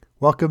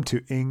Welcome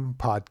to Ing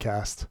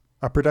Podcast,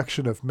 a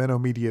production of Menno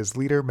Media's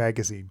Leader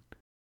magazine.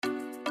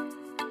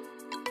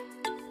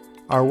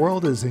 Our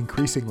world is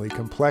increasingly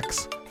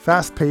complex,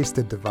 fast-paced,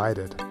 and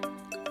divided.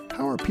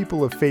 How are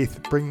people of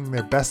faith bringing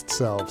their best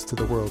selves to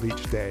the world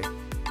each day?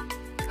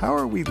 How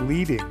are we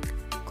leading,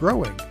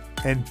 growing,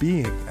 and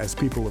being as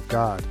people of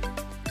God?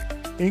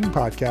 Ing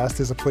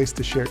Podcast is a place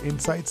to share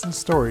insights and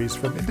stories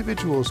from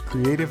individuals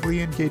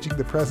creatively engaging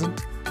the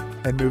present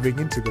and moving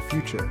into the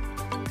future.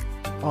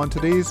 On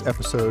today's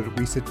episode,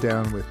 we sit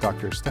down with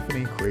Dr.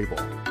 Stephanie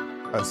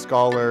Krehbiel, a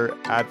scholar,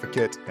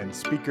 advocate, and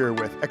speaker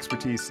with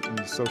expertise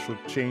in social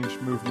change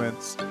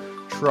movements,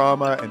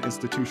 trauma, and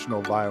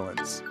institutional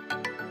violence.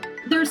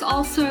 There's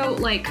also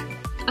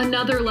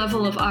another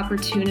level of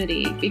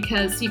opportunity,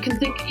 because you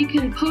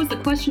can pose the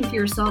question for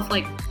yourself,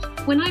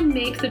 when I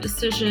make the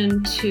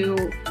decision to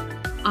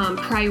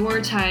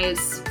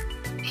prioritize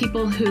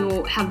people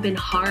who have been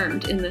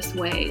harmed in this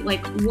way,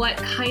 what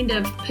kind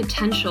of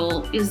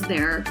potential is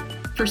there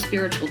for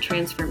spiritual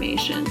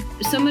transformation?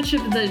 So much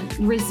of the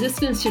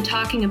resistance to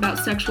talking about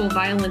sexual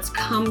violence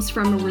comes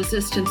from a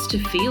resistance to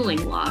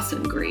feeling loss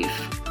and grief.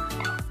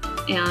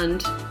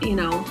 And,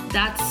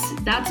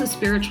 that's a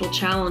spiritual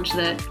challenge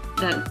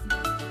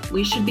that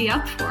we should be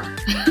up for.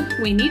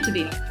 We need to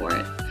be up for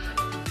it.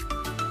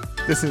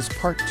 This is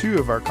part 2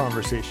 of our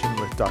conversation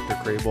with Dr.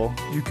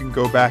 Krehbiel. You can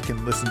go back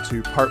and listen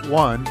to part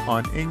 1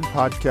 on Ing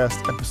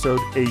Podcast episode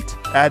 8,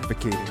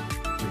 Advocating.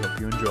 We hope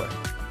you enjoy.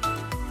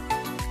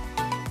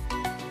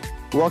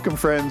 Welcome,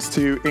 friends,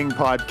 to Ing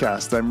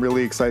Podcast. I'm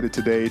really excited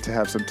today to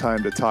have some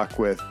time to talk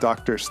with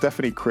Dr.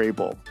 Stephanie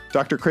Krehbiel.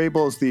 Dr.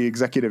 Krehbiel is the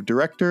executive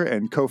director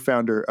and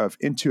co-founder of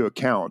Into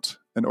Account,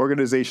 an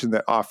organization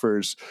that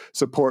offers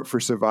support for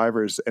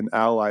survivors and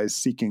allies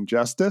seeking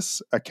justice,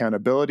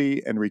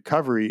 accountability, and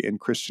recovery in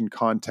Christian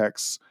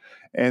contexts,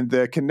 and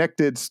the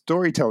connected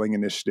storytelling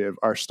initiative,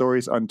 Our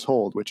Stories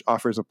Untold, which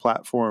offers a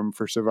platform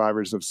for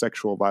survivors of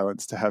sexual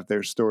violence to have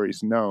their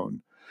stories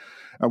known.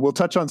 We'll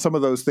touch on some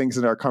of those things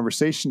in our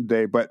conversation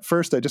today, but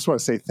first, I just want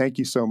to say thank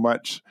you so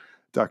much,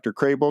 Dr.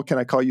 Krehbiel. Can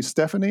I call you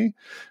Stephanie,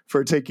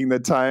 for taking the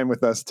time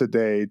with us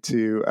today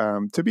to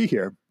be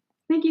here?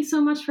 Thank you so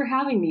much for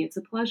having me. It's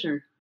a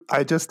pleasure.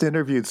 I just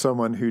interviewed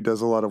someone who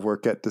does a lot of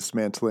work at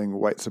dismantling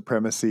white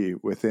supremacy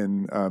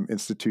within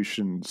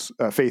institutions,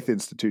 faith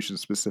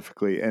institutions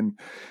specifically, and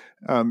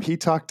he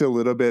talked a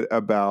little bit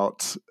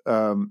about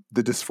the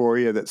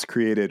dysphoria that's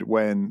created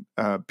when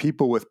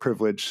people with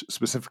privilege,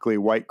 specifically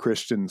white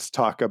Christians,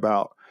 talk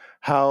about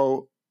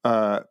how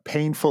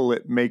painful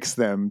it makes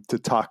them to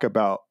talk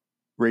about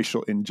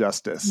racial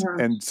injustice.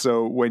 Yeah. And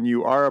so when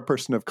you are a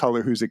person of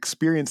color who's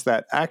experienced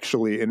that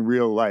actually in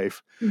real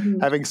life,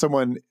 having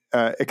someone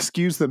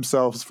excuse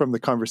themselves from the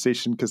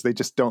conversation because they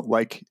just don't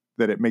like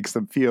that it makes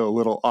them feel a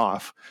little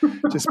off,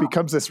 just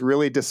becomes this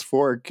really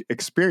dysphoric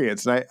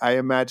experience. And I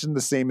imagine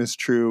the same is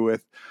true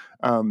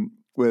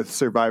with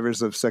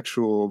survivors of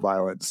sexual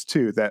violence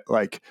too, that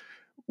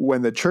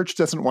when the church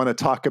doesn't want to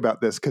talk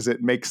about this because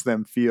it makes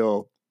them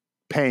feel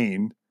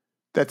pain,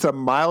 that's a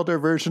milder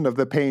version of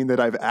the pain that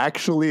I've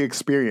actually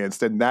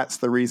experienced. And that's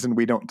the reason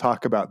we don't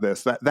talk about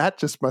this. That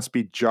just must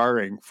be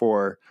jarring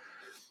for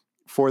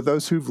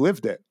those who've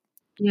lived it.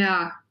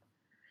 Yeah.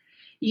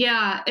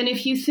 Yeah. And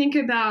if you think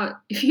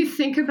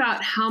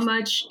about how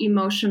much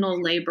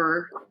emotional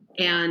labor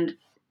and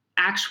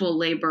actual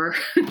labor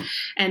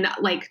and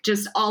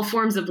just all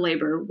forms of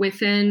labor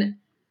within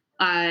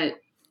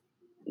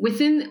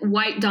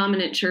white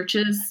dominant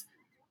churches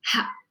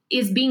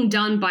is being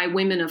done by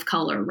women of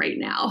color right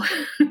now.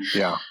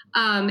 Yeah.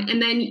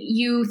 And then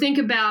you think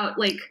about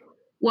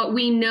what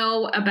we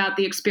know about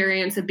the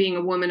experience of being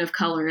a woman of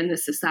color in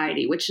this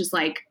society, which is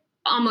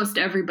almost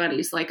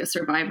everybody's a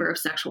survivor of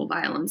sexual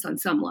violence on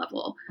some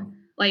level.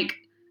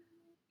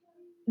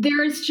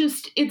 There's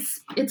just,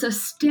 it's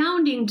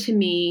astounding to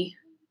me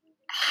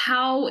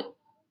how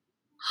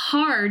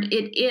hard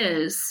it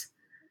is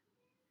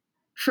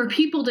for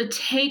people to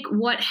take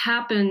what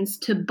happens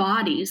to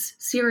bodies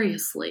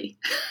seriously.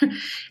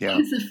 Yeah.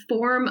 As a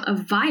form of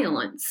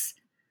violence.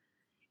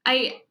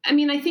 I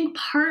think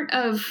part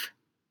of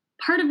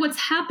what's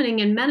happening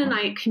in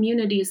Mennonite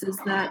communities is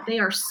that they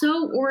are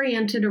so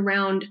oriented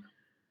around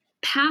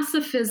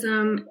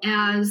pacifism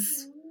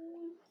as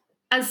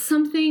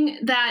something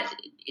that,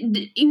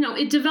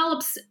 it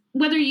develops,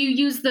 whether you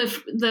use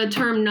the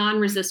term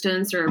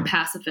non-resistance or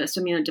pacifist.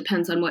 It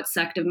depends on what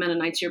sect of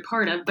Mennonites you're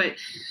part of, but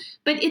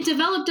it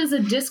developed as a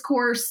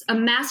discourse, a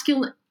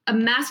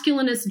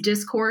masculinist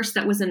discourse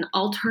that was an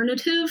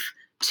alternative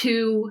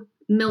to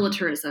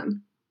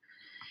militarism.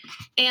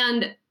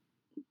 And,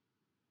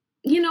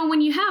 when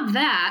you have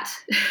that,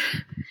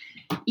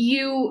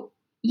 you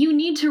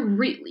need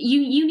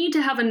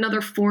to have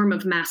another form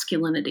of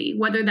masculinity,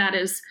 whether that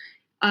is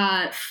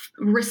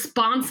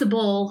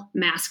responsible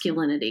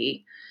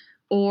masculinity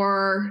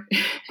or,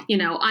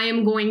 I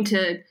am going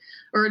to,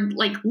 or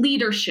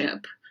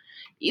leadership.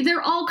 There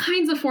are all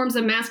kinds of forms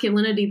of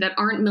masculinity that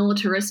aren't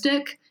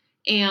militaristic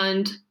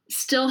and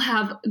still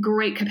have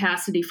great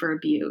capacity for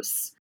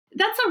abuse.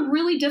 That's a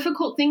really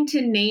difficult thing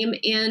to name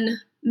in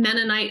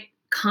Mennonite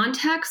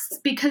contexts,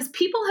 because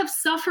people have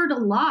suffered a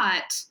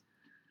lot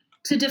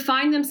to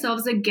define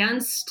themselves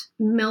against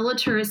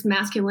militarist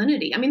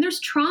masculinity. I mean, there's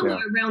trauma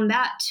around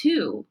that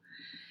too.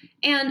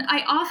 And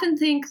I often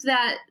think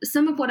that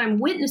some of what I'm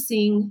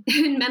witnessing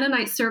in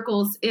Mennonite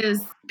circles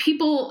is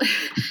people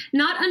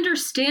not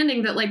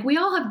understanding that, like, we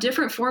all have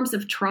different forms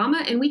of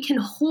trauma and we can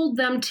hold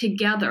them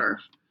together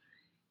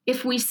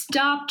if we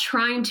stop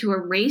trying to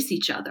erase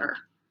each other.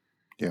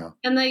 Yeah.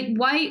 And like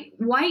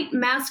white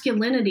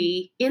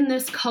masculinity in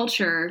this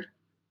culture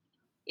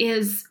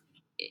is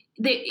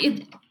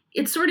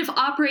it sort of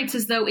operates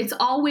as though it's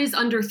always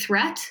under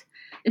threat,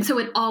 and so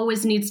it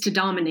always needs to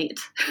dominate.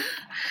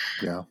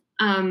 Yeah.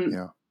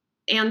 And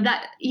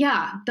that,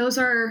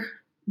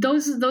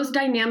 those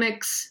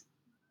dynamics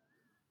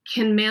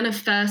can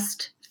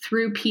manifest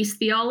through peace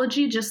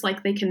theology, just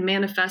like they can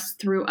manifest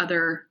through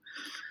other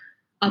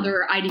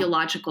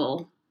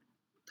ideological,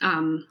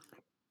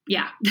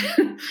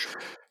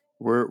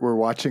 We're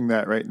watching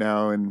that right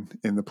now in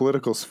the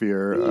political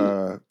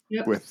sphere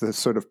with the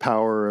sort of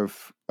power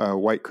of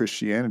white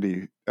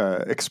Christianity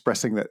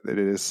expressing that it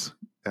is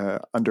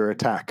under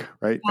attack,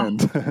 right? Yeah.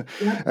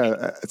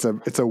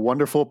 And it's a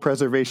wonderful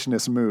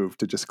preservationist move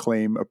to just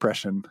claim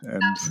oppression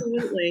and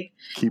absolutely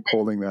keep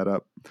holding that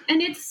up.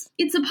 And it's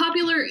a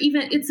popular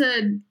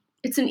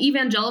it's an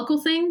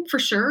evangelical thing for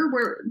sure.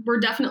 We're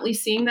definitely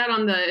seeing that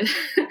on the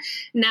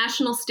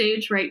national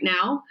stage right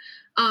now.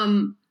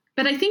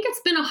 But I think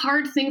it's been a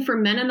hard thing for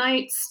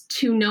Mennonites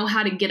to know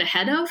how to get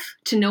ahead of,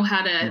 to know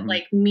how to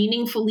like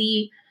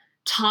meaningfully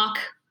talk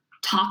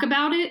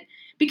about it,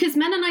 because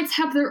Mennonites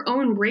have their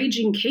own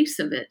raging case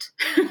of it.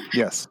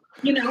 Yes.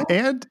 You know,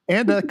 and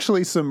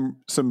actually some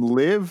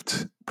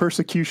lived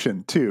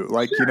persecution too.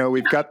 Like,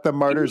 we've got the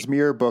Martyr's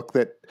Mirror book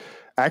that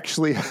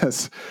actually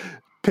has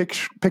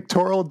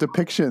pictorial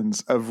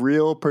depictions of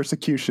real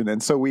persecution.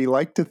 And so we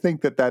like to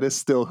think that is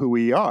still who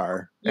we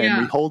are,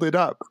 and we hold it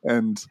up.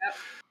 And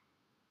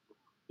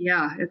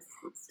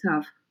it's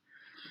tough.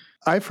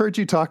 I've heard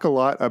you talk a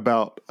lot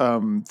about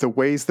the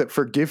ways that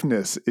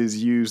forgiveness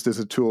is used as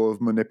a tool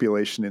of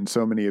manipulation in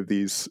so many of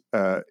these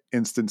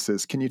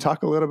instances. Can you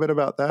talk a little bit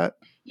about that?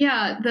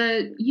 Yeah,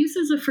 the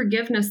uses of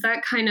forgiveness,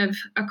 that kind of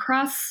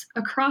across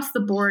the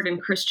board in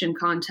Christian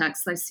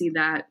contexts, I see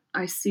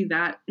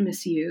that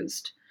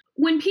misused.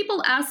 When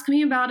people ask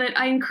me about it,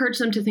 I encourage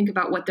them to think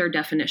about what their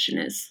definition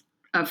is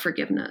of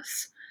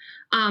forgiveness.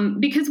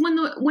 Because when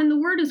the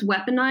word is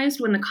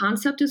weaponized, when the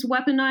concept is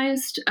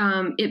weaponized,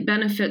 it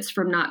benefits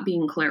from not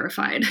being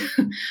clarified.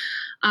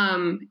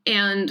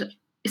 And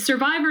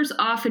survivors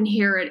often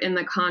hear it in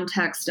the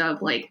context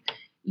of like,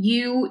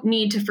 you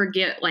need to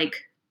forget, like,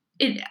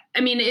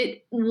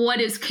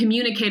 what is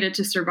communicated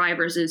to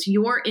survivors is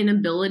your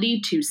inability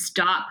to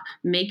stop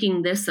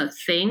making this a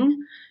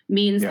thing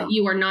means that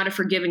you are not a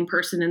forgiving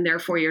person, and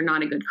therefore you're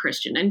not a good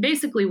Christian. And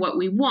basically what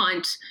we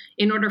want,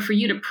 in order for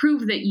you to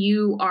prove that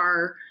you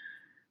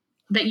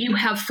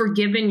have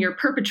forgiven your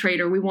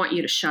perpetrator, we want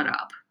you to shut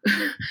up.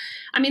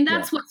 I mean,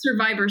 that's what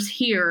survivors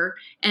hear.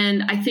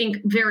 And I think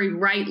very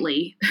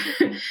rightly,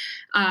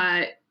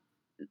 that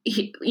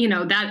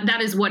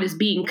is what is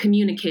being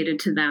communicated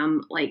to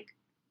them, like,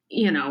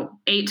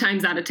 8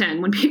 times out of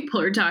 10 when people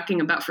are talking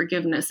about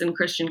forgiveness in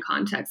Christian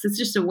context. It's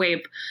just a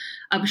way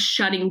of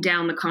shutting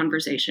down the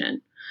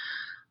conversation.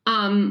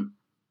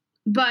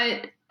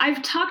 But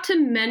I've talked to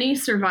many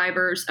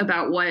survivors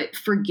about what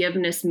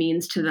forgiveness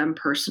means to them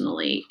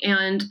personally.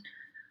 And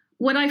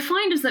what I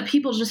find is that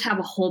people just have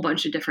a whole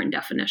bunch of different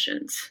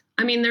definitions.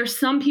 I mean, there's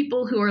some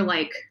people who are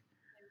like,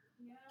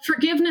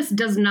 forgiveness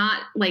does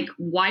not, like,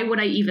 why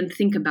would I even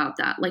think about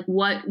that? Like,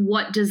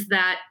 what does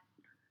that,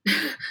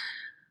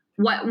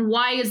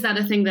 why is that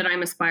a thing that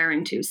I'm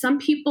aspiring to? Some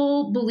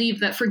people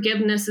believe that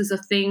forgiveness is a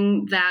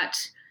thing that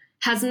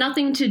has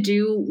nothing to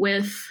do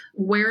with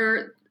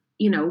where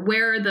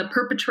the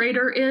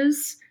perpetrator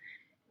is,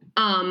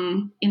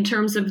 in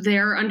terms of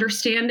their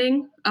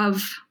understanding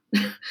of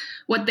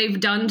what they've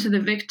done to the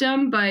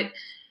victim. But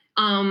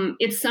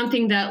it's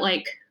something that,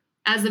 like,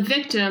 as a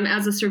victim,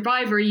 as a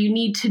survivor, you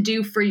need to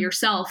do for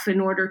yourself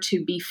in order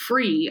to be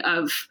free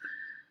of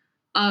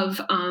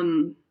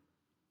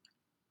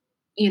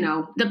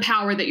the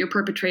power that your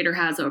perpetrator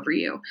has over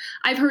you.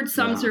 I've heard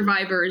some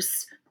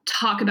survivors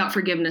talk about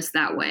forgiveness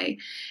that way.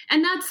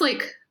 And that's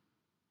like,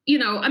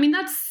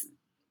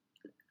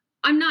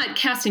 I'm not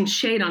casting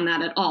shade on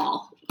that at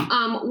all.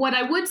 What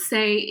I would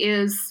say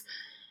is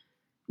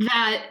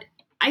that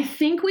I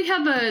think we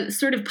have a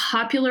sort of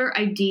popular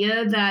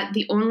idea that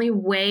the only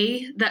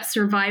way that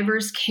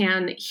survivors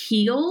can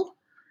heal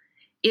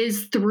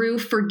is through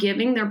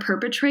forgiving their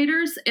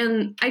perpetrators.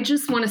 And I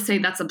just want to say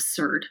that's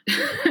absurd.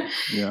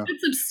 Yeah.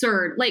 It's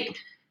absurd. Like,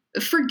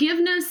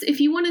 forgiveness,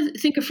 if you want to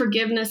think of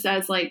forgiveness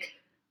as like,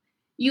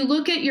 you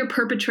look at your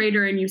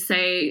perpetrator and you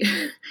say,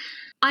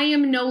 I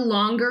am no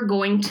longer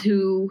going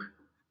to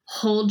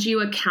hold you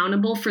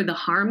accountable for the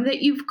harm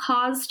that you've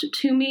caused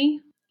to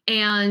me.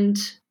 And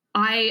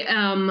I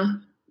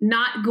am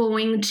not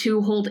going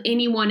to hold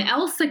anyone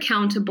else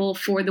accountable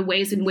for the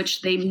ways in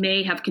which they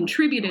may have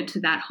contributed to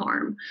that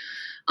harm.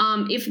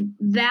 If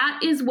that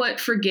is what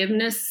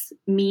forgiveness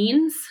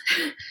means,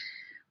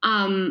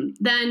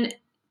 then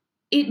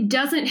it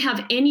doesn't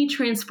have any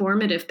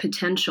transformative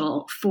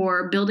potential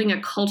for building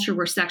a culture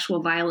where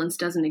sexual violence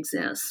doesn't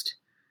exist.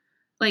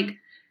 Like,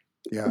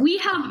 we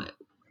have,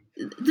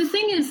 the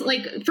thing is,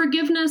 like,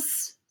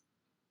 forgiveness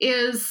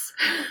is,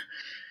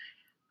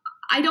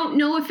 I don't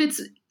know if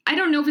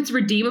it's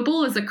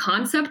redeemable as a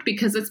concept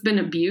because it's been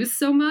abused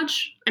so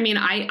much. I mean,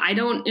 I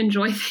don't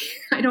enjoy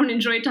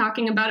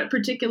talking about it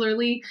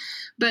particularly,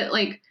 but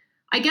like,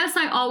 I guess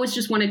I always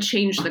just want to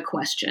change the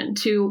question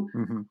to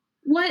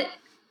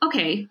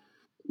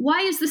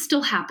why is this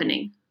still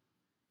happening?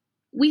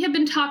 We have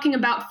been talking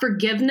about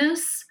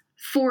forgiveness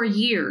for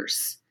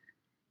years,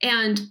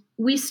 and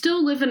we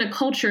still live in a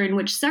culture in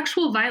which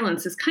sexual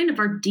violence is kind of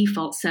our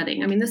default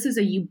setting. I mean, this is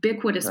a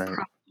ubiquitous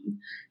problem.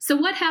 So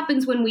what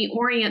happens when we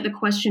orient the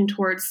question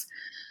towards,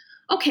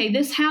 okay,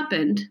 this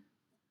happened.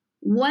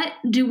 What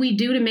do we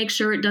do to make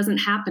sure it doesn't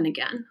happen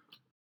again?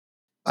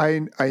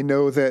 I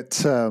know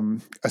that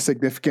a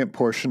significant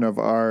portion of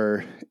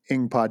our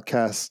Ing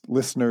podcast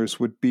listeners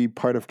would be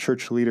part of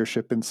church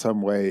leadership in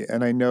some way.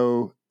 And I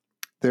know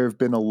there have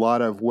been a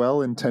lot of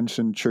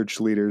well-intentioned church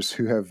leaders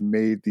who have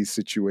made these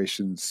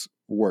situations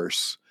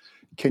worse.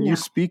 Can you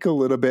speak a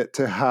little bit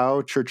to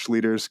how church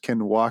leaders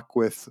can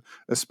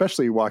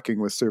especially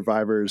walking with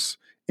survivors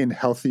in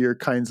healthier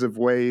kinds of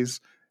ways?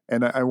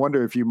 And I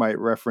wonder if you might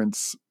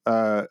reference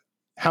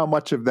how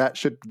much of that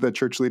should the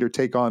church leader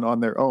take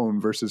on their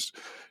own versus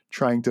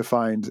trying to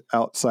find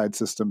outside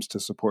systems to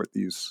support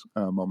these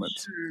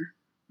moments? Sure.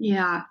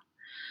 Yeah.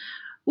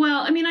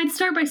 Well, I mean, I'd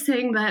start by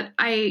saying that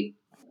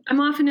I'm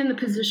often in the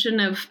position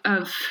of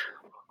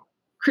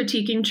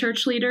critiquing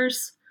church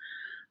leaders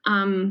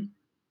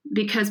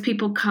because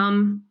people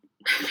come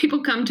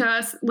to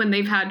us when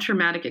they've had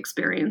traumatic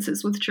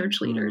experiences with church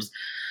leaders.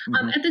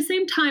 At the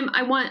same time,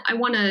 I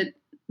want to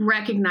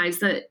recognize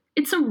that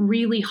it's a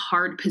really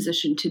hard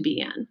position to be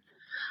in.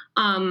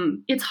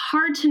 It's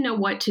hard to know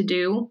what to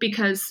do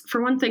because,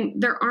 for one thing,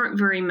 there aren't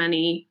very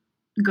many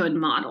good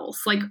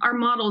models. Like, our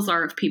models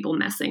are of people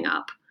messing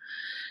up.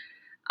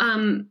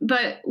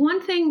 But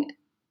one thing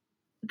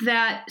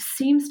that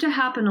seems to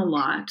happen a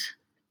lot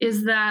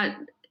is that,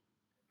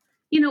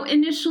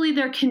 initially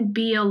there can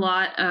be a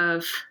lot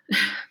of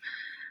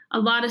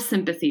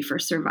sympathy for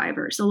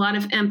survivors, a lot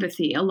of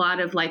empathy, a lot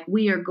of like,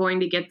 we are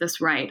going to get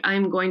this right.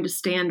 I'm going to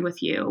stand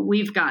with you.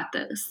 We've got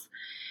this.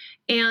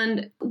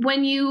 And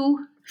when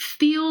you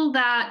feel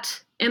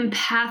that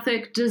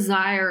empathic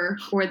desire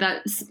or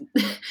that,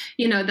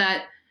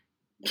 that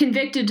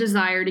convicted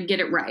desire to get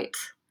it right,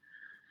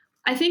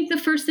 I think the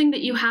first thing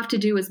that you have to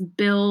do is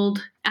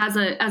build, as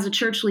a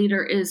church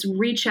leader, is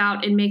reach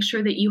out and make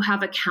sure that you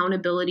have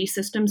accountability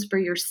systems for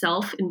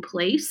yourself in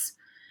place,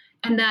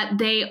 and that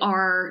they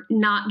are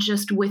not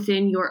just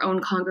within your own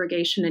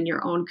congregation and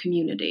your own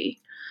community.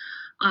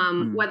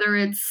 Whether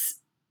it's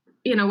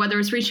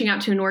reaching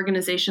out to an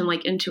organization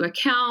like Into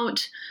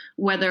Account,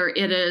 whether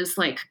it is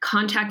like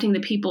contacting the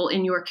people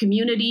in your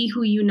community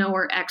who you know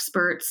are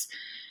experts.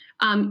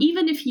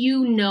 Even if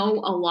you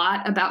know a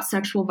lot about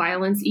sexual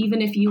violence,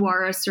 even if you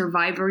are a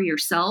survivor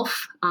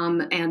yourself,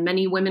 and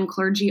many women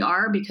clergy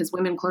are, because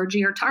women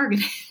clergy are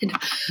targeted.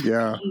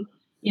 Yeah.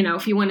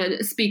 If you want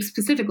to speak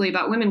specifically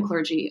about women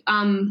clergy,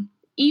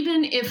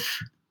 even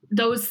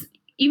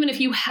if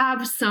you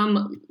have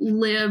some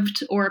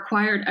lived or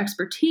acquired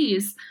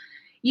expertise,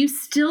 you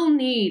still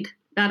need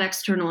that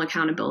external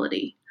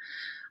accountability,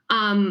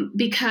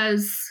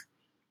 because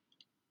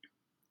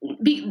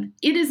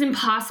it is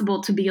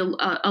impossible to be a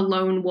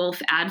lone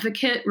wolf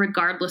advocate,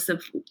 regardless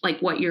of like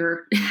what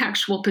your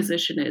actual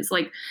position is.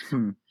 Like,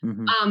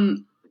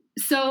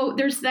 so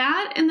there's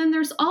that, and then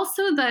there's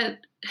also that.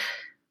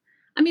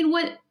 I mean,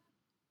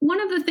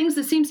 one of the things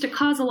that seems to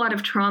cause a lot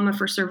of trauma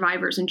for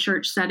survivors in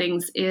church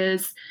settings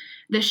is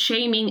the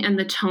shaming and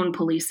the tone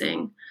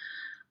policing.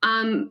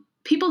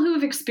 People who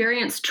have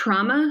experienced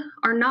trauma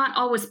are not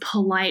always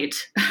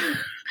polite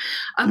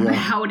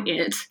about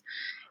it,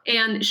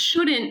 and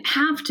shouldn't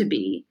have to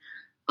be.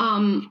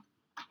 But,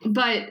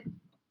 I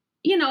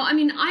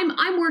mean,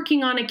 I'm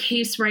working on a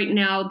case right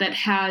now that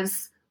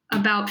has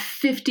about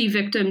 50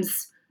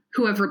 victims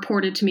who have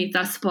reported to me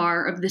thus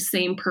far of the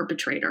same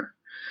perpetrator.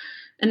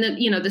 And then,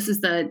 this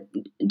is the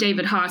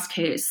David Haas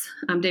case,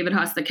 David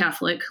Haas, the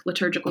Catholic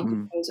liturgical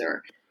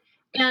composer.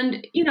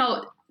 And,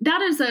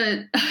 that is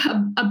a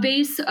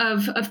base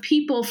of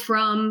people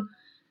from,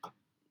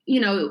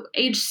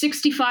 age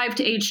 65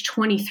 to age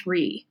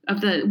 23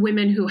 of the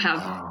women who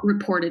have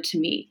reported to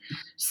me.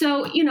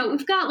 So,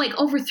 we've got like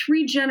over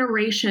 3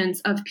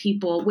 generations of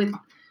people with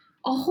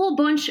a whole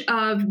bunch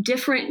of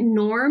different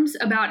norms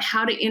about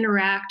how to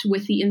interact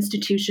with the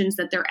institutions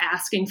that they're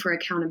asking for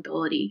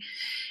accountability.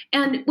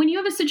 And when you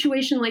have a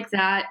situation like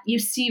that, you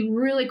see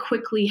really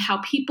quickly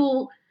how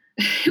people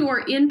who are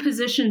in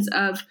positions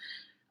of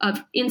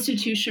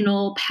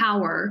institutional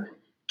power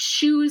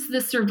choose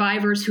the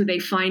survivors who they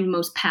find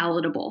most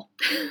palatable.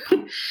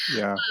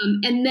 Yeah.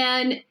 And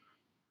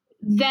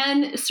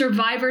then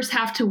survivors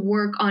have to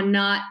work on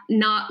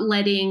not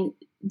letting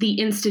the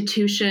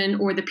institution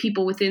or the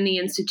people within the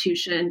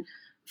institution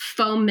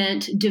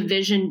foment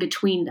division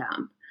between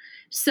them.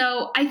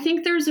 So I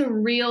think there's a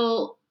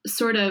real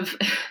sort of,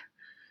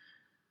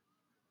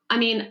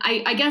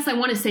 I guess I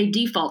want to say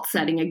default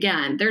setting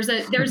again. There's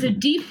a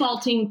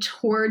defaulting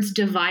towards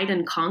divide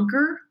and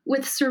conquer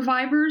with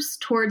survivors,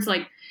 towards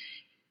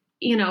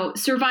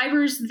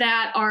survivors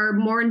that are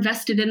more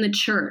invested in the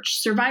church,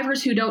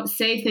 survivors who don't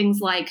say things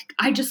like,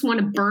 I just want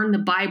to burn the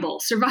Bible,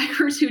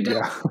 survivors who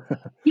don't,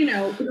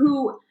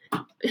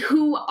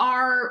 who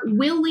are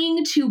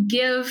willing to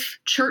give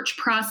church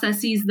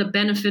processes the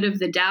benefit of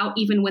the doubt,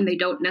 even when they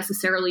don't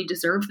necessarily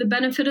deserve the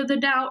benefit of the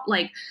doubt.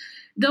 Like,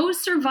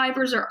 those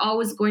survivors are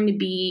always going to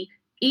be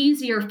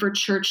easier for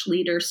church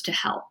leaders to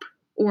help,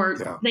 or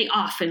they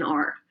often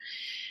are.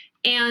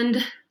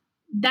 And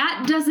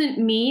that doesn't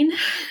mean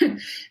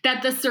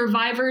that the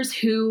survivors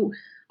who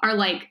are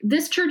like,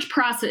 this church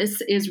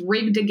process is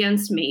rigged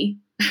against me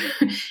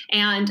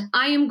and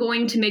I am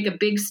going to make a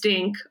big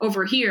stink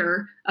over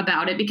here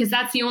about it because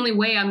that's the only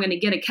way I'm going to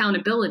get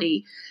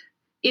accountability.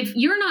 If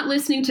you're not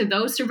listening to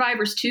those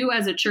survivors too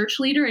as a church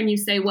leader, and you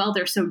say, well,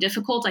 they're so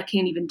difficult, I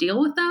can't even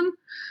deal with them,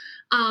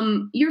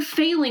 you're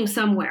failing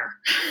somewhere.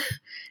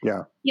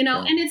 And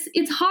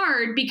it's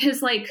hard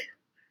because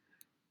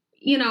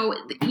you're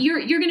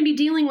going to be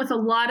dealing with a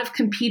lot of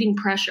competing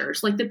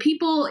pressures. Like, the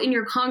people in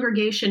your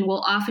congregation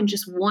will often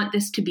just want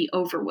this to be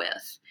over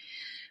with.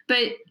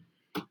 But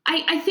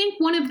I think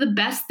one of the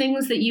best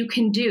things that you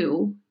can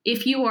do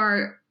if you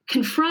are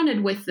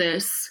confronted with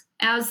this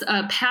as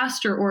a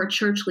pastor or a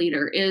church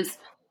leader is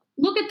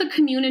look at the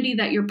community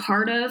that you're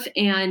part of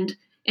and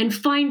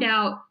find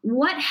out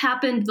what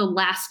happened the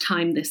last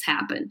time this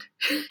happened.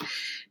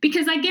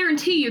 Because I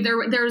guarantee you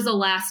there's a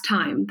last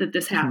time that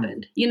this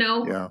happened.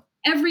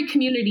 Every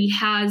community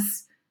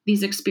has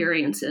these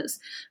experiences.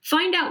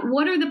 Find out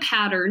what are the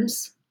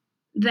patterns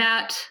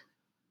that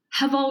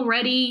have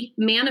already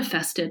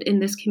manifested in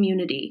this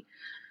community,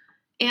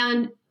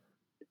 and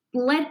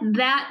let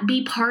that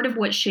be part of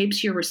what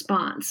shapes your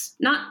response.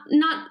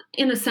 Not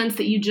in a sense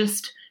that you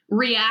just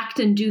react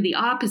and do the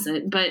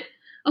opposite, but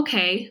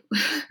okay,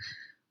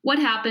 what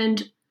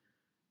happened?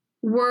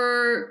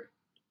 Who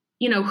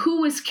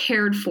was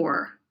cared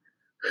for?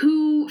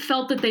 Who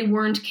felt that they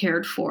weren't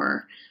cared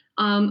for?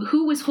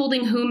 Who was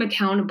holding whom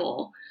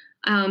accountable?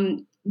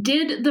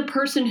 Did the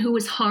person who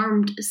was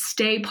harmed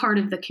stay part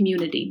of the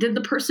community? Did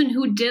the person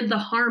who did the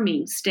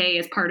harming stay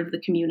as part of the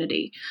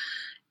community?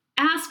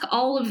 Ask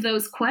all of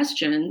those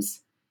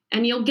questions,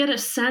 and you'll get a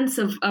sense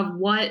of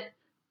what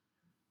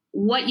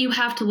you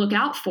have to look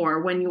out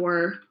for when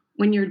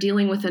you're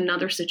dealing with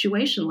another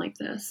situation like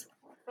this.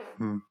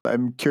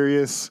 I'm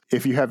curious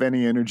if you have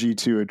any energy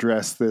to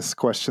address this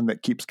question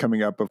that keeps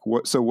coming up of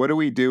what do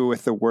we do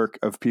with the work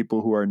of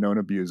people who are known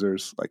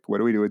abusers? Like, what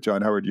do we do with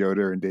John Howard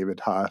Yoder and David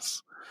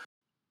Haas?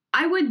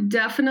 I would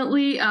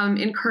definitely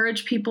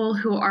encourage people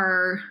who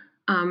are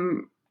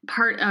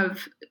part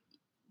of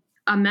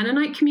a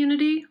Mennonite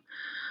community.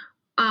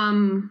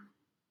 And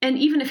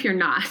even if you're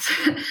not,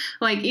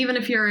 even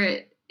if you're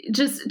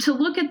just to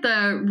look at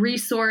the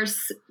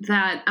resource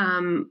that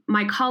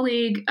my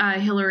colleague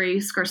Hillary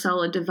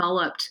Scarcella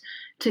developed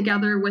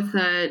together with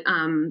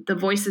the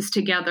Voices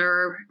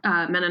Together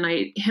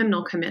Mennonite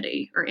Hymnal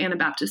Committee or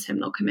Anabaptist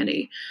Hymnal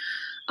Committee.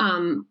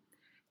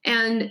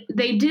 And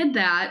they did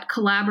that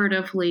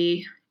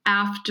collaboratively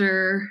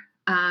after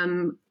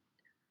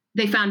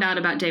they found out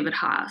about David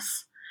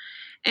Haas.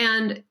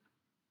 And,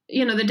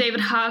 the David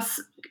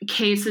Haas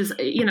case is,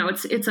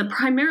 it's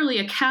primarily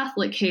a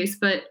Catholic case,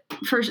 but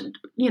for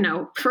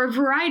a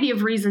variety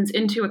of reasons,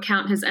 Into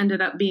Account has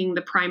ended up being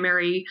the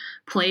primary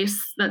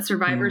place that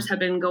survivors have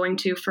been going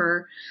to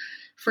for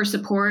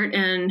support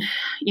and,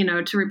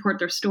 to report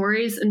their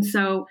stories. And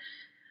so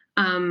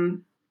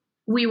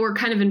we were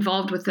kind of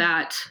involved with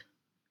that,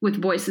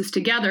 with Voices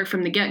Together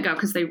from the get-go,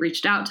 because they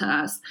reached out to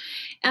us.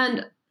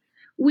 And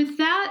with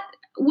that,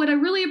 what I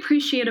really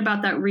appreciate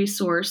about that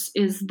resource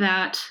is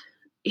that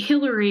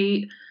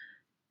Hillary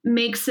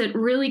makes it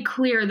really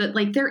clear that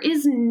there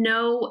is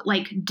no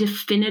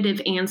definitive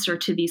answer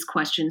to these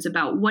questions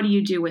about what do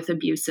you do with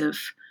abusive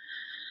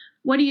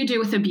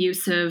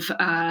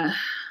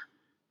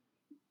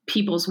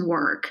people's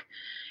work.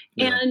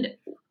 Yeah. And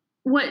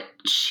what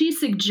she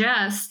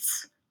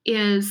suggests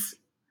is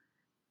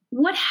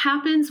what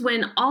happens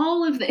when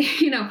all of the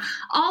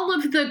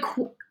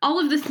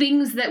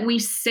things that we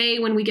say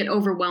when we get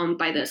overwhelmed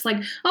by this,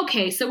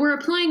 okay, so we're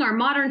applying our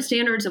modern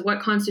standards of what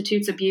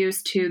constitutes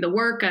abuse to the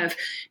work of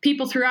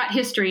people throughout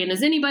history, and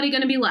is anybody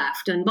going to be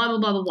left, and blah, blah,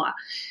 blah, blah, blah.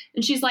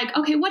 And she's like,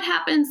 okay, what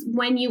happens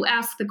when you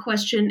ask the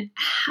question,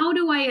 how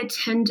do I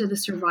attend to the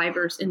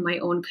survivors in my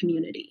own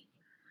community?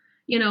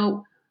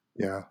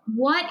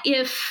 What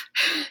if,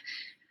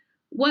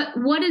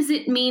 what does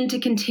it mean to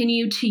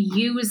continue to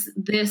use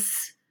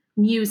this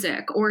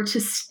music or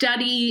to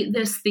study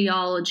this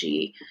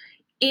theology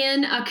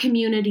in a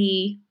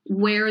community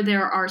where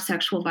there are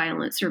sexual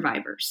violence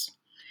survivors?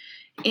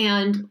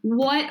 And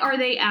what are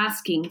they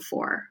asking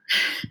for?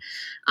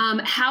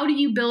 How do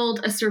you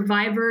build a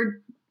survivor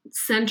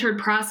centered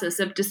process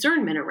of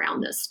discernment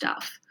around this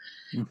stuff.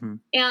 Mm-hmm.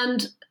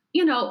 And,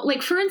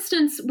 like for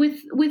instance,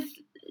 with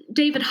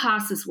David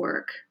Haas's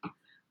work,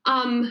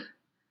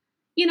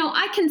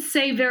 I can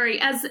say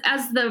as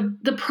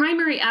the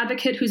primary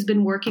advocate who's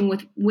been working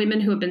with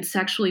women who have been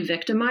sexually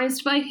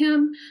victimized by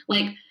him,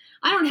 like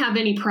I don't have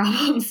any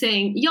problem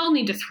saying y'all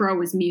need to throw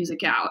his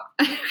music out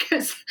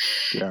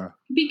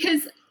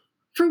because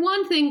for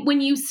one thing,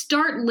 when you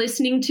start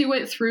listening to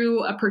it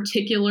through a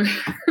particular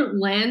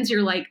lens,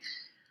 you're like,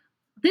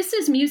 this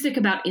is music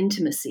about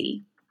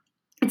intimacy.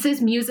 It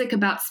says music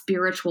about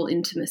spiritual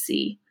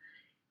intimacy.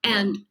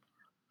 And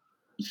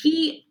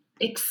he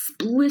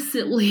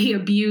explicitly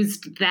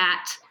abused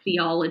that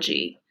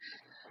theology.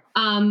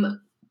 But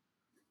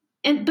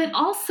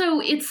also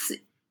it's,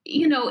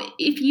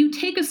 if you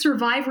take a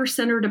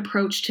survivor-centered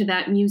approach to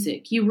that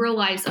music, you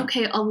realize,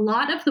 okay, a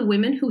lot of the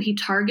women who he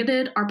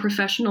targeted are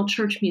professional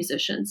church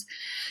musicians.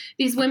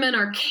 These women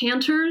are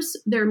cantors,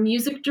 they're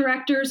music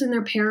directors in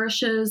their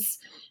parishes,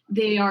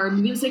 they are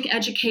music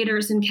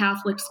educators in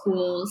Catholic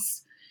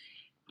schools,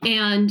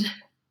 and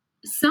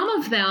some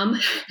of them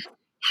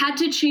had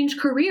to change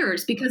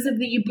careers because of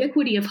the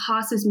ubiquity of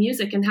Haas's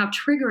music and how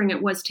triggering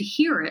it was to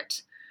hear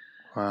it.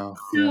 Wow.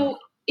 So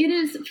it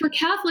is, for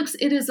Catholics,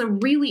 it is a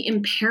really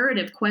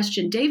imperative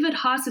question. David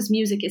Haas's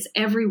music is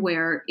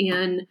everywhere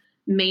in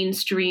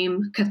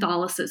mainstream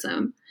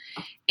Catholicism,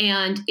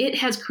 and it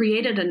has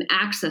created an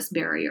access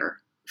barrier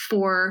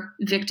for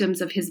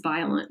victims of his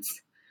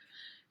violence.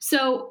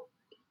 So,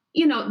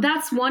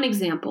 that's one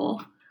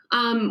example.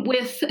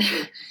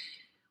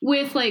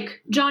 With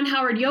like John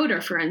Howard Yoder,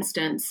 for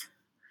instance,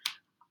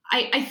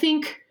 I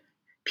think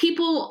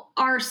people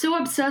are so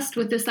obsessed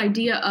with this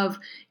idea of,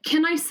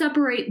 can I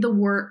separate the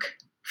work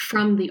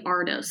from the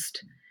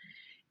artist?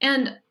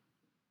 And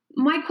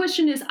my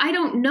question is, I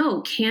don't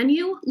know. Can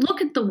you? Look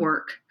at the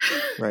work?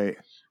 Right.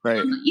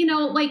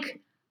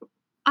 Like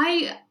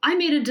I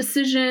made a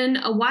decision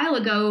a while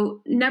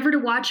ago never to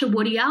watch a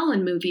Woody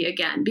Allen movie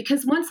again,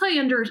 because once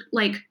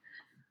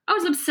I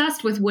was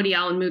obsessed with Woody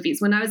Allen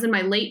movies when I was in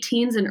my late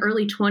teens and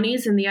early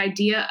 20s, and the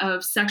idea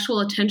of sexual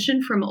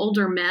attention from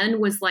older men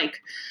was like,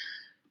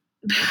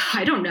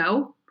 I don't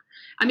know.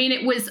 I mean,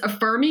 it was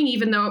affirming,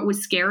 even though it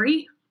was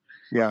scary.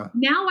 Yeah.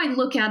 Now I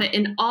look at it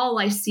and all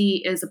I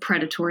see is a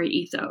predatory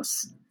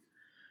ethos.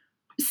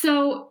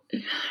 So,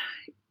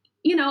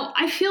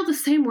 I feel the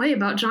same way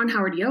about John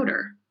Howard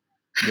Yoder.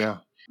 Yeah.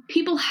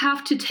 People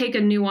have to take a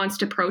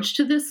nuanced approach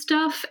to this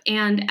stuff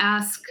and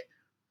ask,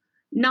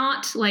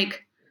 not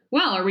like,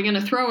 well, are we going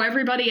to throw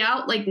everybody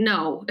out? Like,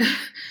 no.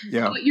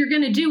 Yeah. What you're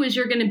going to do is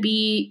you're going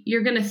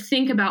to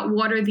think about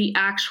what are the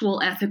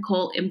actual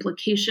ethical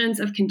implications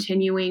of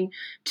continuing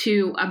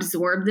to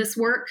absorb this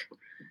work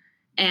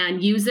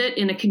and use it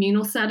in a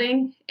communal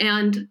setting.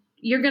 And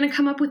you're going to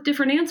come up with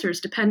different answers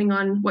depending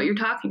on what you're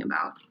talking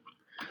about.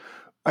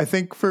 I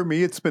think for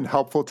me, it's been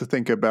helpful to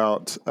think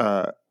about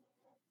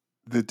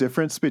the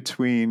difference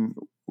between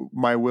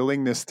my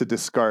willingness to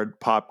discard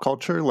pop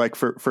culture. Like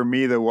for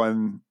me, the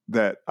one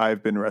that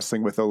I've been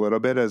wrestling with a little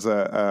bit as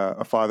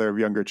a father of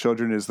younger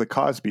children is the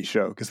Cosby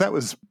Show, because that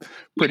was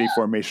pretty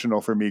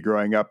formational for me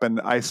growing up.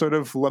 And I sort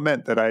of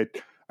lament that I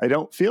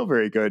don't feel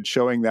very good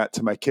showing that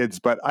to my kids,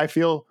 but I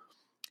feel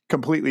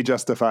completely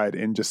justified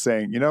in just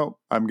saying,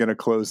 I'm going to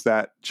close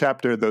that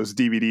chapter. Those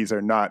DVDs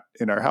are not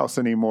in our house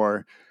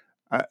anymore.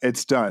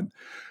 It's done.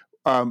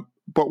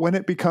 But when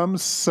it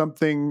becomes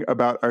something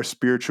about our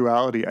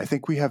spirituality, I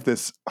think we have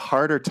this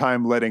harder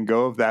time letting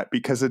go of that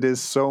because it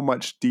is so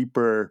much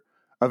deeper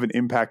of an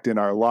impact in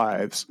our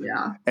lives.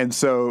 Yeah. And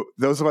so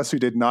those of us who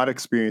did not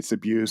experience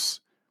abuse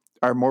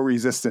are more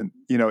resistant.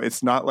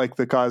 It's not like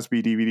the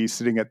Cosby DVD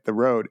sitting at the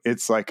road.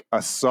 It's like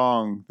a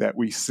song that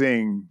we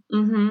sing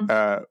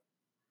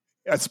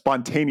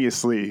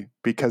spontaneously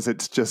because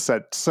it's just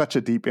had such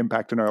a deep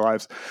impact in our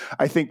lives.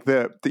 I think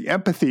the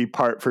empathy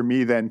part for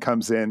me then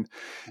comes in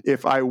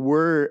if I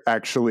were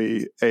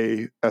actually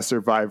a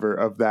survivor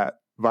of that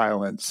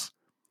violence.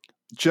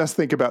 Just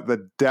think about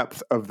the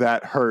depth of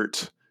that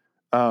hurt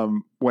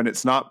when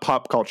it's not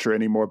pop culture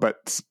anymore,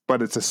 but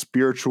it's a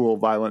spiritual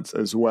violence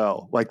as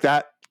well. Like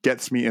that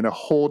gets me in a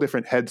whole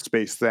different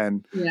headspace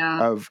then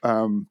of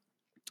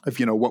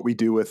what we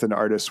do with an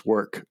artist's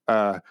work.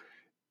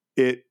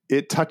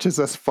 It touches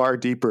us far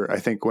deeper, I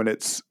think, when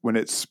it's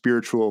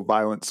spiritual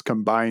violence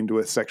combined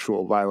with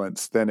sexual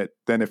violence than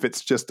if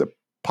it's just a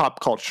pop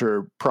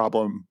culture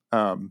problem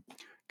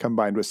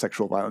combined with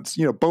sexual violence.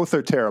 Both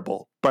are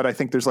terrible, but I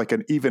think there's like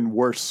an even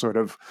worse sort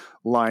of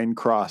line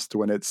crossed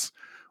when it's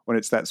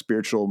that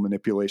spiritual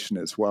manipulation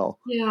as well.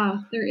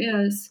 Yeah,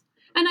 there is.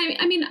 And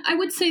I mean, I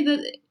would say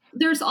that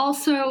there's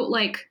also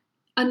like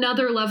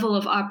another level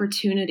of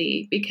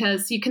opportunity,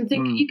 because you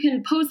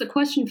can pose the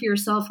question for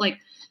yourself, like,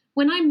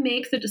 when I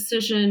make the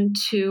decision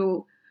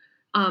to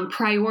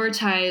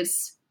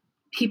prioritize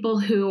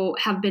people who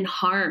have been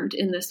harmed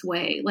in this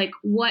way, like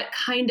what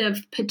kind of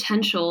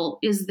potential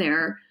is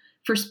there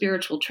for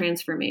spiritual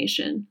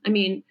transformation? I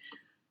mean,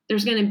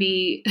 there's going to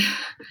be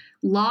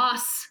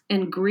loss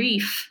and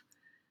grief,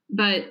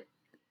 but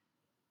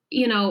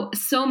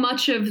so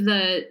much of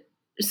the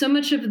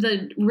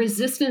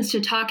resistance to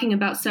talking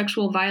about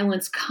sexual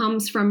violence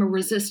comes from a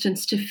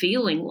resistance to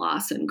feeling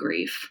loss and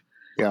grief.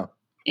 Yeah.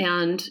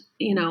 And,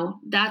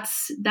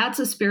 that's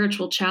a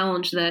spiritual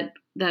challenge that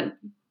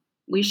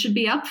we should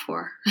be up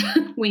for.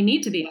 We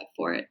need to be up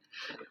for it.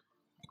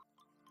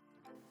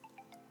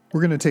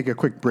 We're going to take a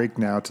quick break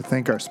now to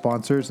thank our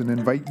sponsors and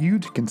invite you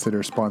to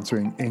consider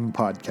sponsoring Ing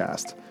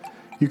Podcast.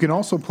 You can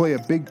also play a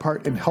big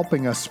part in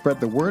helping us spread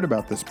the word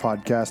about this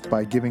podcast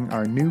by giving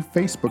our new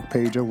Facebook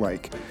page a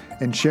like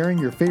and sharing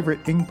your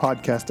favorite Ing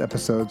Podcast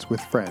episodes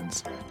with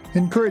friends,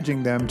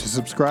 encouraging them to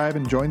subscribe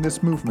and join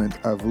this movement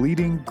of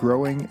leading,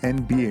 growing,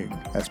 and being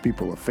as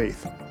people of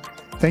faith.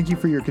 Thank you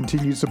for your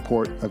continued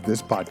support of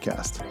this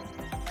podcast.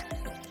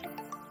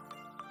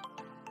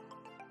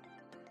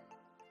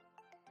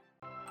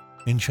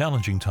 In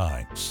challenging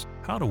times,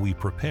 how do we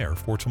prepare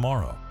for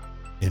tomorrow?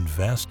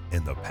 Invest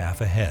in the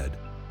path ahead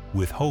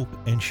with hope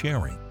and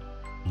sharing,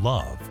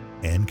 love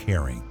and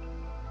caring,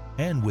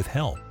 and with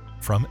help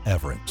from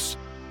Everence.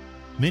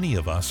 Many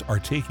of us are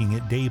taking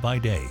it day by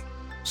day,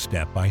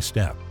 step by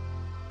step.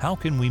 How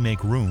can we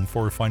make room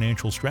for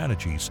financial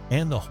strategies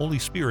and the Holy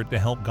Spirit to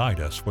help guide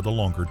us for the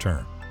longer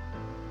term?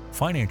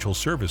 Financial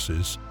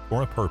services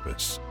for a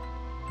purpose.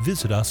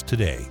 Visit us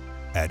today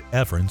at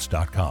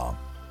everence.com.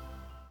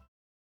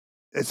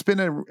 It's been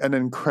an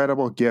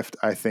incredible gift,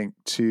 I think,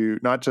 to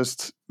not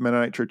just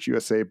Mennonite Church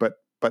USA, but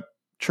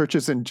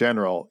churches in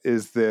general,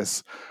 is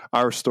this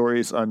Our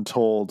Stories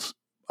Untold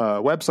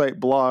website,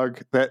 blog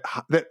that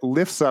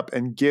lifts up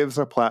and gives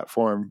a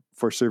platform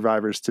for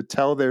survivors to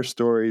tell their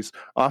stories,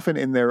 often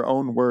in their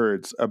own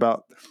words,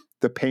 about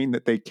the pain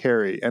that they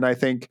carry. And I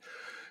think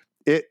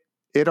it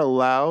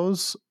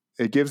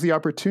gives the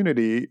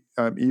opportunity,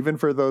 even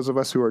for those of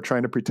us who are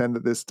trying to pretend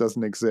that this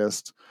doesn't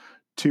exist,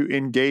 to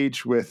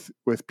engage with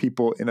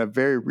people in a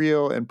very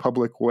real and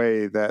public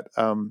way that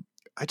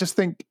I just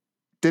think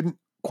didn't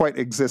quite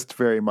exist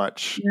very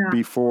much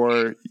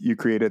before you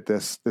created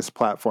this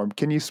platform.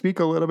 Can you speak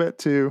a little bit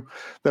to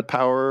the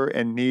power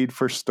and need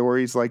for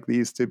stories like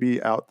these to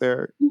be out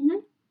there? Mm-hmm.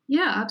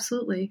 Yeah,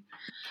 absolutely.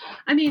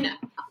 I mean,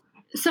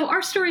 so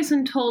Our Stories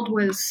Untold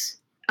was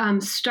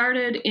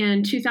started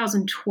in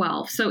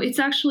 2012. So it's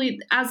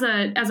actually, as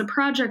a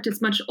project,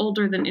 it's much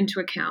older than Into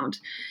Account.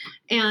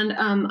 And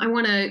I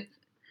want to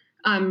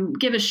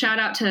give a shout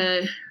out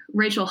to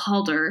Rachel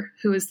Halder,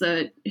 who was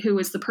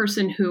the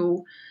person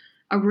who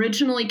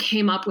originally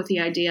came up with the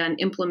idea and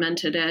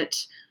implemented it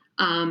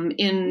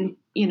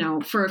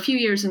for a few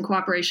years in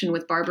cooperation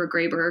with Barbara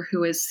Graber,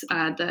 who is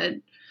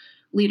the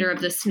leader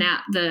of the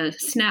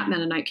Snap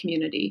Mennonite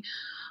community.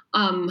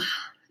 Our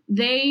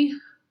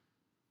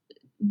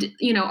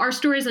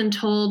Stories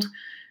Untold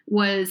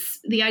was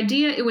the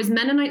idea. It was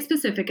Mennonite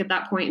specific at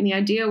that point. And the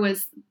idea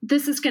was,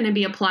 this is going to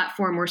be a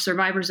platform where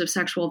survivors of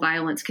sexual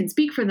violence can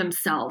speak for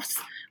themselves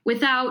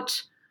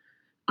without,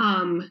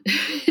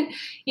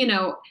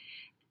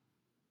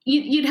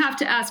 you'd have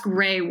to ask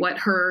Ray what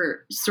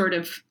her sort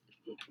of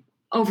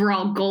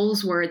overall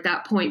goals were at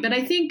that point. But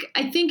I think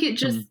it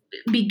just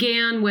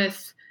began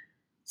with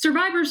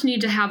survivors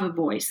need to have a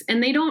voice,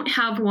 and they don't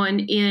have one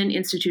in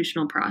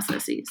institutional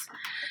processes.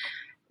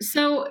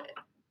 So,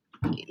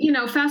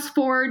 fast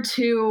forward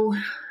to,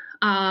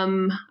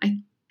 I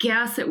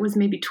guess it was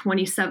maybe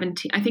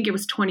 2017. I think it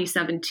was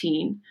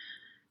 2017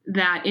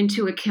 that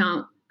Into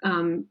Account,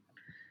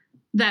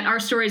 that Our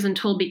Stories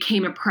Untold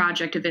became a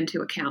project of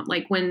Into Account.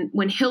 Like when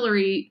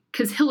Hillary,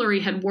 because Hillary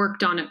had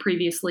worked on it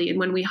previously, and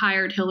when we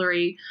hired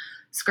Hillary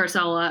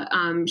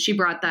Scarcella, she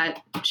brought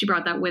that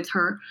with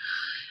her.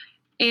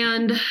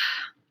 And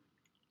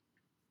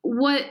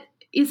what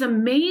is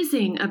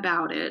amazing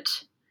about it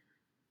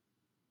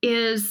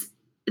is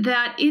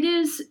that it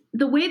is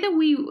the way that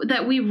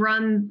we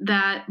run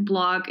that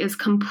blog is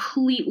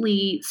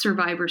completely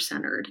survivor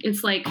centered.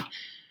 It's like,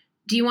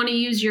 do you want to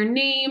use your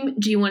name?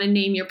 Do you want to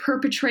name your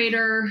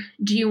perpetrator?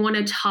 Do you want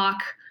to talk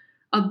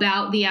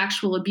about the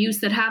actual abuse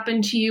that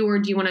happened to you? Or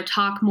do you want to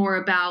talk more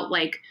about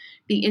like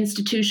the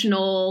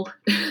institutional,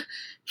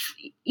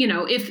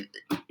 if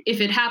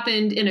it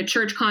happened in a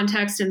church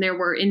context and there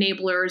were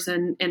enablers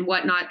and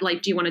whatnot,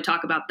 like, do you want to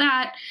talk about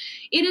that?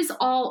 It is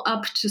all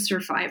up to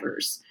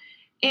survivors.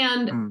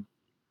 And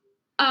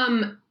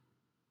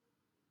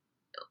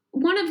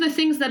one of the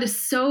things that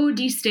is so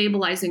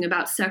destabilizing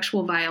about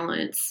sexual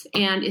violence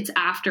and its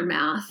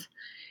aftermath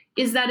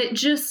is that it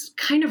just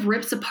kind of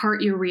rips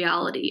apart your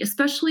reality,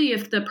 especially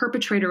if the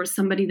perpetrator was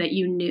somebody that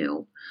you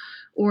knew,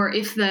 or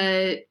if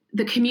the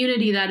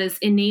community that is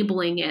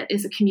enabling it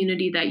is a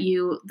community that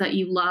you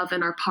love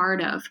and are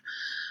part of.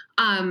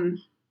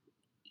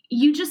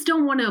 You just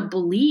don't want to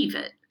believe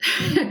it.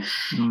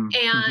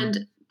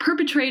 And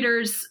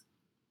perpetrators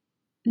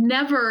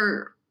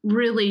never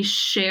really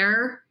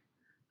share.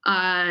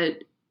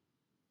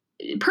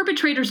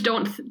 Perpetrators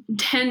don't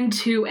tend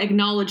to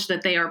acknowledge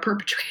that they are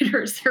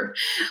perpetrators.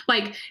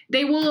 Like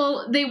they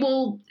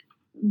will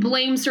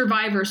blame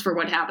survivors for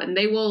what happened.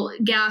 They will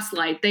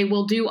gaslight. They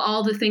will do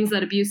all the things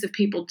that abusive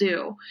people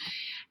do.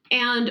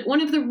 And one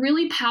of the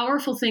really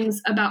powerful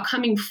things about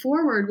coming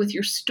forward with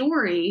your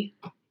story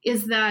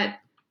is that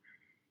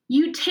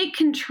you take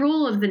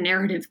control of the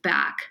narrative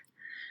back.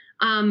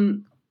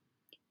 When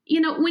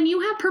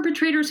you have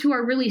perpetrators who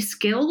are really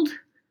skilled,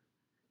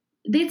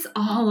 it's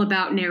all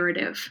about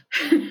narrative.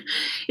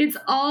 It's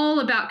all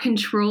about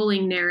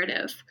controlling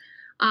narrative.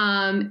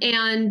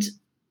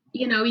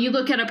 You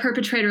look at a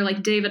perpetrator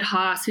like David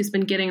Haas, who's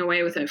been getting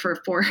away with it for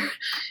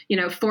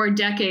 4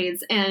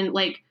 decades, and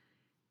like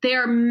they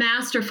are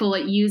masterful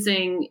at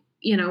using,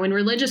 in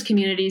religious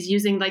communities,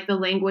 using like the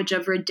language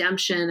of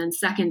redemption and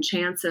second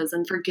chances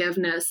and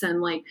forgiveness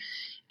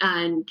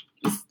and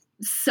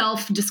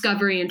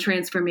self-discovery and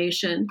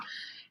transformation.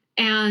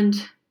 And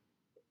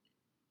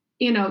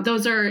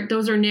those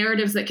are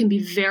narratives that can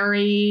be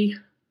very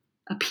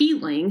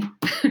appealing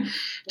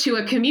to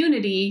a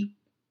community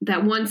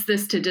that wants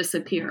this to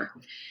disappear.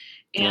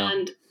 Yeah.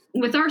 And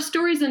with our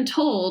stories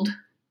untold,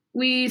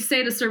 we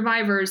say to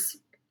survivors,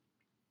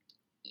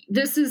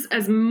 this is,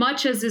 as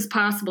much as is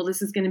possible,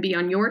 this is going to be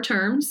on your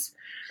terms.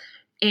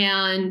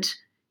 And,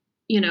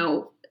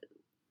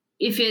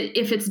 if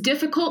it's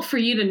difficult for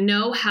you to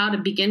know how to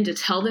begin to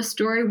tell this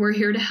story, we're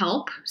here to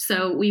help.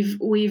 So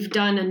we've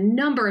done a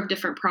number of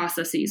different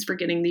processes for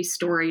getting these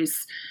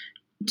stories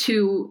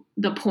to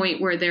the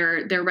point where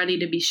they're ready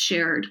to be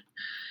shared.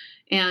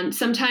 And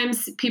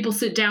sometimes people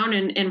sit down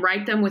and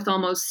write them with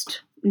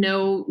almost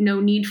no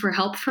need for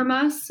help from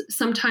us.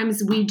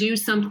 Sometimes we do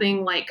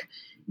something like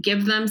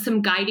give them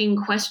some guiding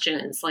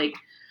questions, like,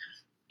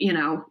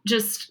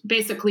 just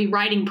basically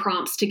writing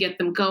prompts to get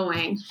them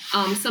going.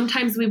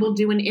 Sometimes we will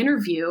do an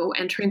interview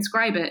and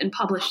transcribe it and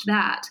publish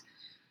that.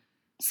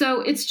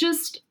 So it's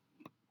just,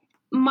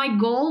 my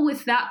goal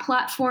with that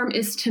platform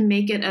is to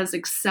make it as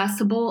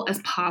accessible as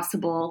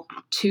possible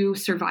to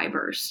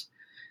survivors.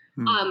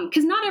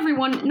 Because not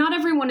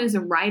everyone is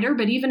a writer,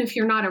 but even if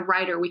you're not a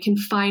writer, we can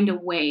find a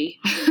way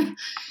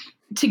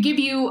to give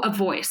you a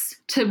voice,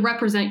 to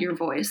represent your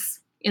voice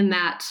in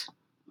that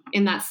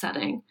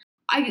setting.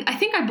 I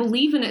think I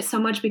believe in it so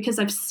much because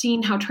I've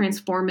seen how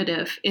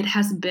transformative it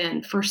has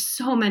been for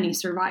so many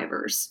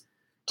survivors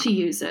to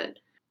use it.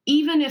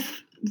 Even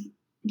if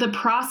the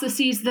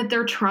processes that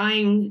they're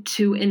trying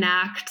to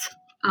enact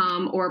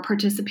or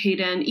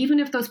participate in, even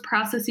if those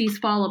processes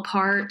fall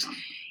apart,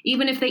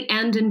 even if they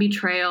end in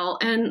betrayal,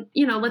 and,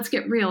 let's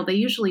get real, they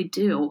usually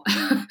do.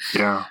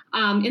 Yeah.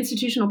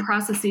 Institutional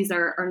processes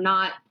are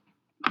not,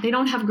 they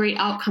don't have great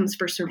outcomes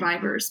for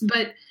survivors.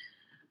 But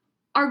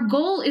our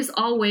goal is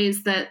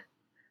always that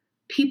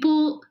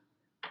people,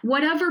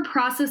 whatever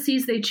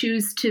processes they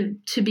choose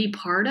to be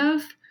part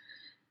of,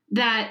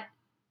 that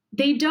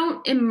they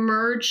don't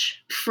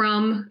emerge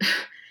from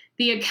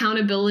the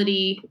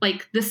accountability,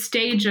 like the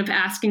stage of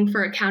asking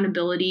for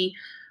accountability,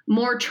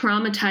 more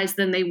traumatized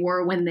than they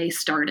were when they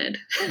started.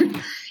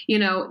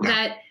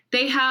 That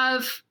they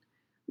have,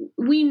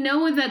 we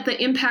know that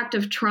the impact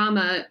of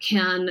trauma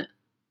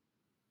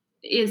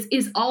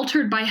is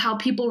altered by how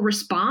people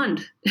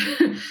respond.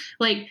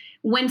 Like,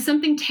 when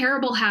something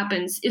terrible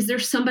happens, is there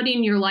somebody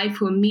in your life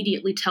who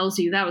immediately tells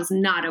you that was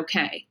not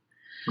okay?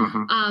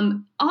 Mm-hmm.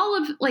 All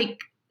of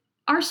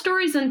our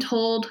stories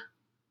untold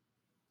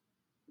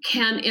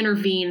can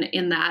intervene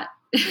in that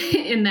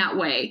in that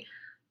way,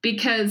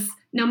 because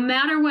no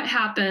matter what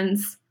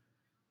happens,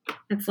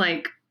 it's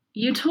like,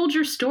 you told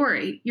your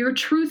story, your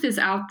truth is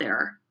out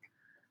there,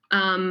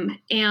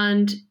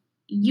 and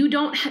you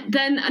don't.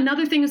 Then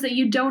another thing is that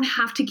you don't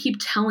have to keep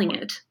telling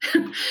it.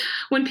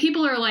 When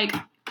people are like,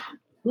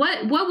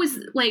 what was,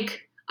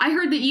 like, I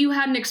heard that you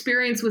had an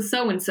experience with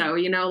so-and-so,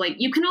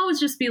 you can always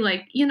just be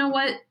like, you know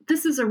what,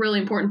 this is a really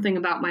important thing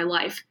about my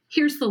life.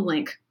 Here's the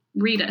link,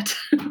 read it.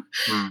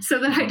 So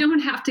that I don't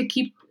have to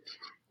keep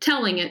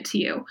telling it to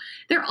you.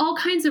 There are all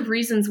kinds of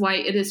reasons why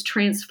it is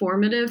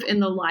transformative in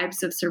the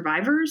lives of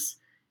survivors.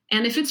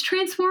 And if it's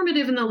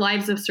transformative in the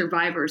lives of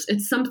survivors,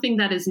 it's something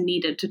that is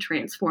needed to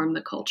transform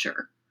the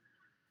culture.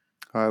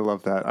 I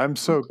love that. I'm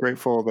so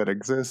grateful that it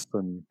exists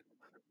and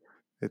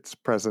it's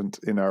present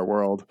in our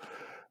world.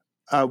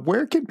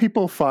 Where can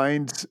people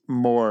find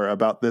more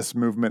about this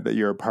movement that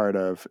you're a part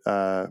of?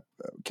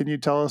 Can you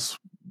tell us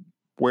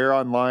where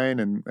online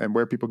and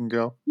where people can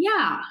go?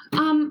 Yeah.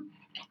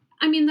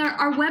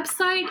 Our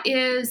website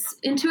is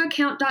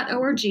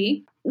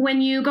intoaccount.org.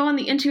 When you go on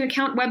the Into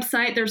Account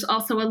website, there's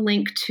also a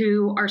link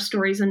to Our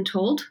Stories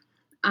Untold,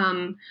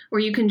 or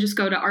you can just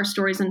go to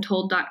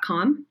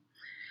ourstoriesuntold.com.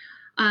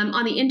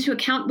 On the Into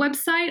Account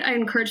website, I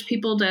encourage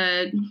people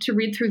to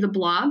read through the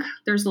blog.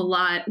 There's a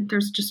lot.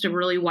 There's just a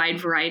really wide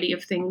variety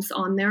of things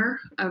on there,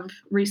 of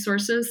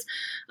resources.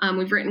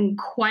 We've written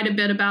quite a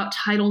bit about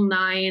Title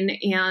IX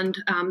and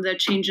the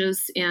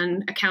changes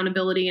in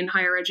accountability in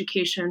higher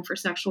education for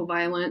sexual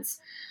violence.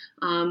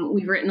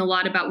 We've written a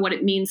lot about what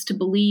it means to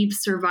believe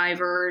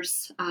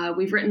survivors.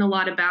 We've written a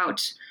lot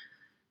about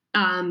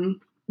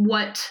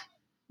what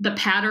the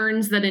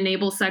patterns that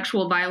enable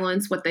sexual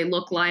violence, what they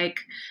look like.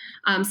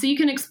 So you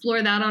can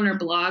explore that on our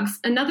blogs.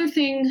 Another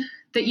thing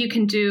that you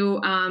can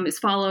do is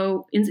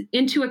follow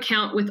Into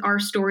Account with Our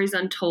Stories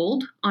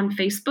Untold on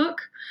Facebook.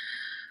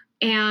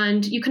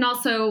 And you can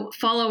also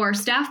follow our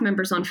staff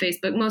members on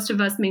Facebook. Most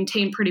of us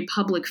maintain pretty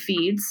public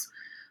feeds.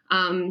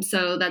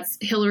 So that's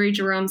Hillary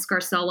Jerome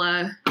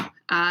Scarcella,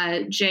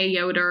 Jay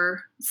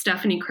Yoder,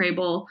 Stephanie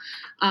Krehbiel.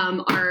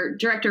 Our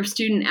director of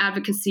student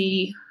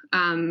advocacy,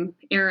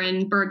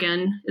 Erin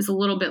Bergen, is a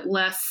little bit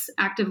less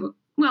active.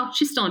 Well,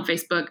 she's still on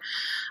Facebook.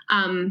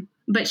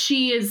 But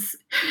she's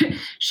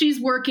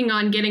working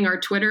on getting our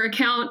Twitter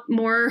account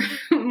more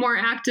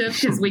active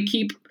because we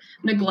keep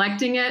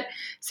neglecting it.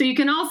 So you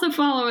can also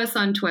follow us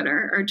on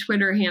Twitter. Our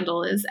Twitter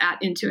handle is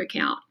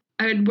 @IntoAccount.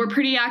 We're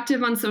pretty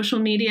active on social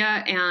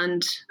media,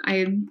 and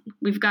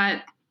we've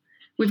got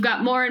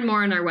more and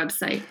more on our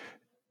website.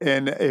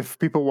 And if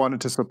people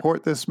wanted to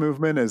support this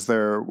movement, is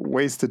there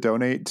ways to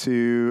donate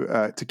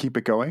to keep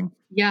it going?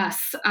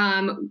 Yes,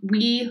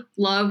 we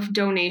love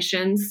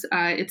donations.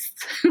 It's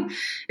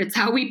it's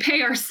how we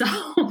pay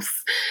ourselves.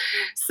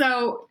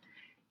 So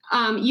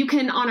you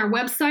can, on our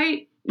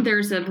website,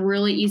 there's a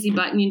really easy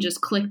button. You just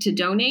click to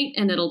donate,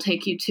 and it'll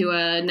take you to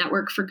a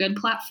Network for Good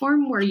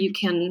platform where you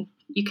can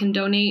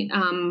donate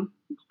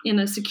in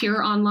a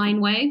secure online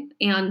way.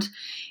 And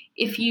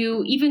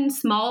even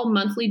small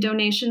monthly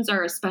donations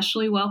are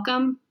especially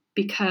welcome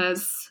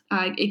because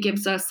it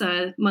gives us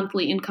a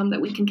monthly income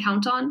that we can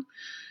count on.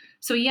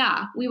 So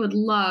yeah, we would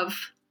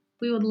love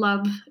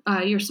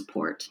your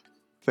support.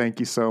 Thank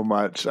you so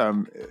much.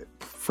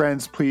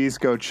 Friends, please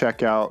go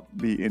check out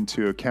the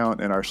Into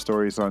Account and our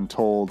Stories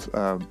Untold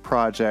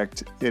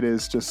project. It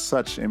is just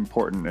such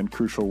important and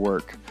crucial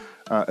work,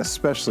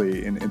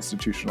 especially in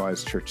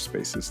institutionalized church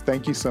spaces.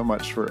 Thank you so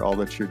much for all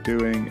that you're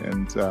doing,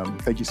 and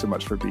thank you so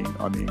much for being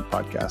on the Ing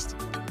podcast.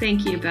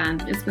 Thank you, Ben.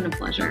 It's been a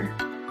pleasure.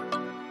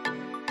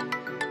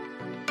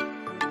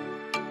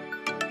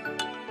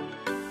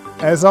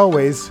 As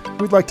always,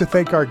 we'd like to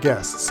thank our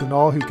guests and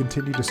all who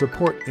continue to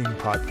support Ing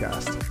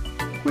Podcast.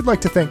 We'd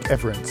like to thank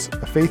Everence,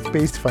 a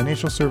faith-based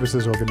financial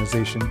services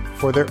organization,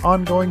 for their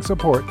ongoing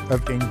support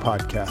of Ing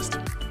Podcast.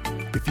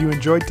 If you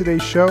enjoyed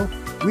today's show,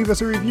 leave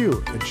us a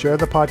review and share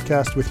the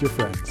podcast with your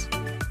friends.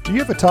 Do you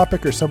have a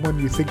topic or someone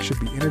you think should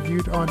be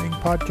interviewed on Ing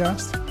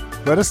Podcast?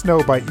 Let us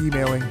know by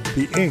emailing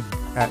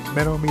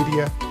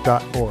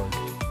theing@mennomedia.org.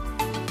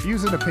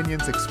 Views and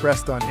opinions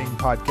expressed on Ing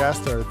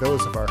Podcast are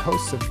those of our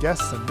hosts and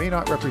guests and may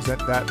not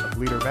represent that of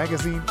Leader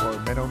Magazine or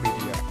Menno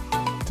Media.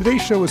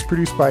 Today's show was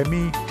produced by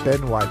me, Ben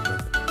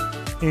Weidman.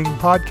 Ing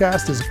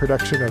Podcast is a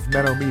production of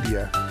Menno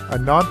Media, a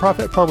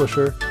nonprofit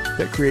publisher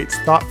that creates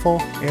thoughtful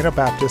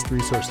Anabaptist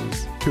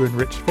resources to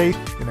enrich faith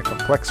in a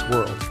complex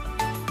world.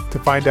 To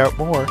find out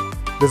more,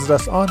 visit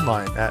us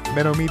online at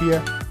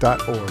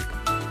mennomedia.org.